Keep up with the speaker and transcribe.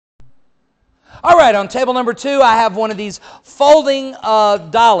All right, on table number 2, I have one of these folding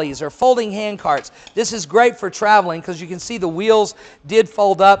dollies or folding hand carts. This is great for traveling because you can see the wheels did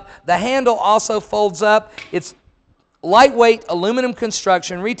fold up. The handle also folds up. It's lightweight aluminum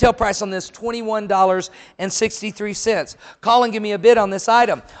construction. Retail price on this, $21.63. Call and give me a bid on this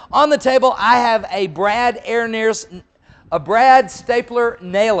item. On the table, I have a Brad stapler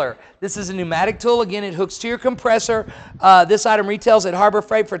nailer. This is a pneumatic tool. Again, it hooks to your compressor. This item retails at Harbor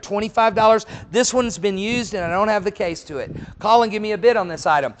Freight for $25. This one's been used and I don't have the case to it. Call and give me a bid on this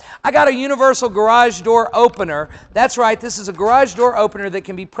item. I got a universal garage door opener. That's right, this is a garage door opener that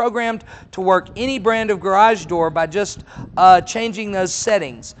can be programmed to work any brand of garage door by just changing those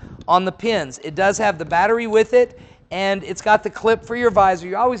settings on the pins. It does have the battery with it, and it's got the clip for your visor.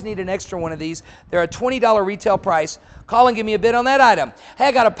 You always need an extra one of these. They're a $20 retail price. Call and give me a bid on that item. Hey,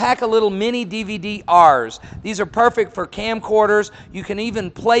 I got a pack of little mini DVD-Rs. These are perfect for camcorders. You can even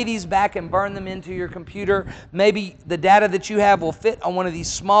play these back and burn them into your computer. Maybe the data that you have will fit on one of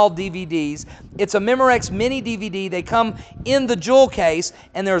these small DVDs. It's a Memorex mini DVD. They come in the jewel case,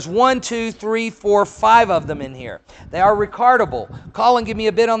 and there's 1, 2, 3, 4, 5 of them in here. They are recardable. Call and give me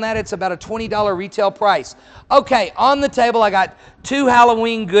a bid on that. It's about a $20 retail price. Okay, on the table, I got 2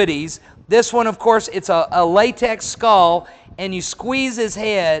 Halloween goodies. This one, of course, it's a latex skull, and you squeeze his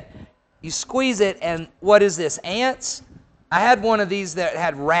head. You squeeze it, and what is this? Ants? I had one of these that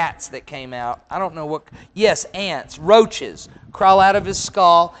had rats that came out. I don't know what. Yes, ants, roaches crawl out of his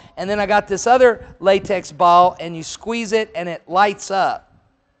skull. And then I got this other latex ball, and you squeeze it, and it lights up.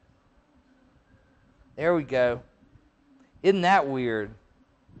 There we go. Isn't that weird?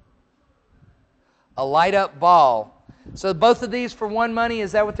 A light-up ball. So both of these for one money,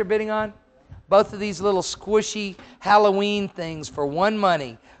 is that what they're bidding on? Both of these little squishy Halloween things for one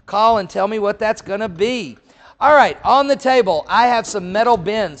money. Call and tell me what that's going to be. All right, on the table, I have some metal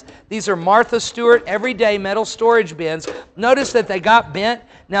bins. These are Martha Stewart everyday metal storage bins. Notice that they got bent.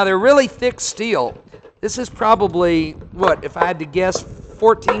 Now, they're really thick steel. This is probably, what, if I had to guess,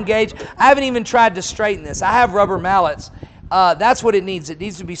 14 gauge. I haven't even tried to straighten this. I have rubber mallets. That's what it needs. It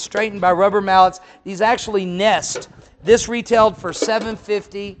needs to be straightened by rubber mallets. These actually nest. This retailed for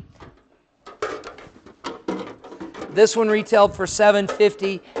 $7.50. This one retailed for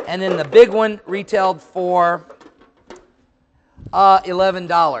 $7.50, and then the big one retailed for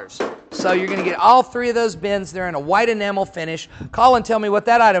 $11. So you're going to get all 3 of those bins. They're in a white enamel finish. Call and tell me what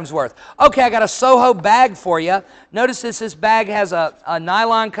that item's worth. Okay, I got a Soho bag for you. Notice this bag has a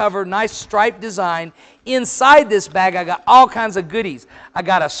nylon cover, nice striped design. Inside this bag, I got all kinds of goodies. I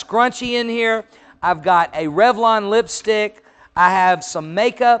got a scrunchie in here. I've got a Revlon lipstick. I have some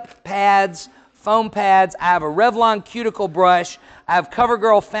makeup pads, foam pads. I have a Revlon cuticle brush. I have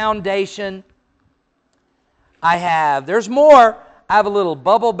CoverGirl foundation. There's more. I have a little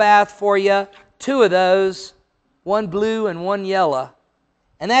bubble bath for you. 2 of those, one blue and one yellow.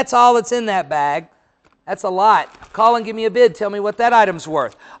 And that's all that's in that bag. That's a lot. Call and give me a bid. Tell me what that item's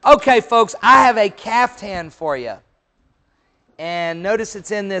worth. Okay, folks, I have a caftan for you. And notice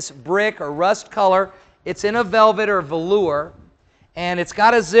it's in this brick or rust color. It's in a velvet or velour. And it's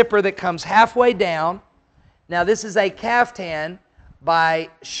got a zipper that comes halfway down. Now, this is a caftan by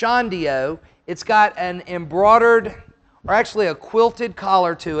Shondio. It's got an embroidered, or actually a quilted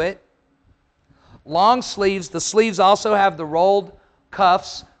collar to it. Long sleeves. The sleeves also have the rolled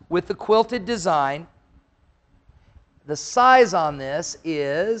cuffs with the quilted design. The size on this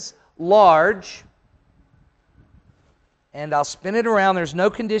is large. And I'll spin it around. There's no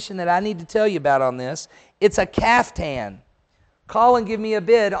condition that I need to tell you about on this. It's a caftan. Call and give me a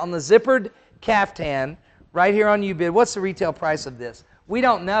bid on the zippered caftan right here on YouBid. What's the retail price of this? We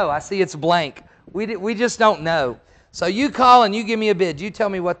don't know. I see it's blank. We just don't know. So you call and you give me a bid. You tell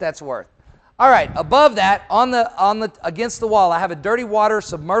me what that's worth. All right, above that, against the wall, I have a dirty water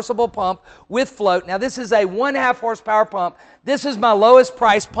submersible pump with float. Now, this is a 1.5 horsepower pump. This is my lowest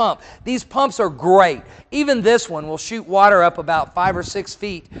price pump. These pumps are great. Even this one will shoot water up about 5 or 6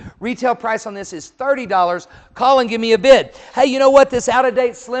 feet. Retail price on this is $30. Call and give me a bid. Hey, you know what? This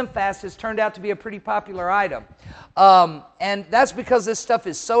out-of-date Slim Fast has turned out to be a pretty popular item. And that's because this stuff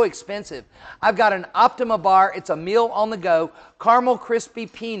is so expensive. I've got an Optima bar. It's a meal on the go, caramel crispy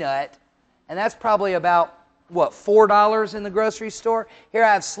peanut. And that's probably about, what, $4 in the grocery store? Here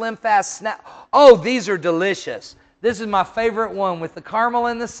I have Slim Fast Snap. Oh, these are delicious. This is my favorite one with the caramel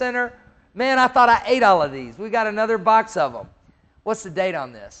in the center. Man, I thought I ate all of these. We got another box of them. What's the date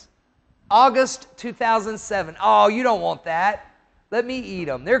on this? August 2007. Oh, you don't want that. Let me eat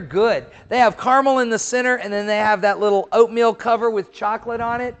them. They're good. They have caramel in the center, and then they have that little oatmeal cover with chocolate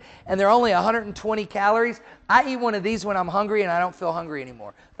on it, and they're only 120 calories. I eat one of these when I'm hungry, and I don't feel hungry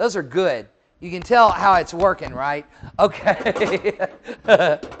anymore. Those are good. You can tell how it's working, right? Okay.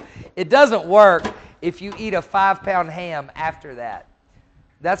 It doesn't work if you eat a 5-pound ham after that.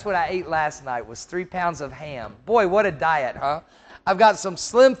 That's what I ate last night, was 3 pounds of ham. Boy, what a diet, huh? I've got some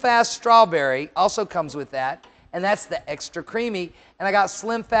Slim Fast strawberry, also comes with that, and that's the extra creamy. And I got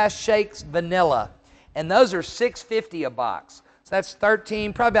Slim Fast Shakes vanilla, and those are $6.50 a box. So that's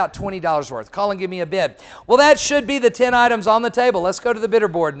 $13, probably about $20 worth. Call and give me a bid. Well, that should be the 10 items on the table. Let's go to the bidder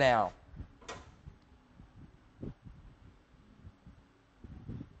board now.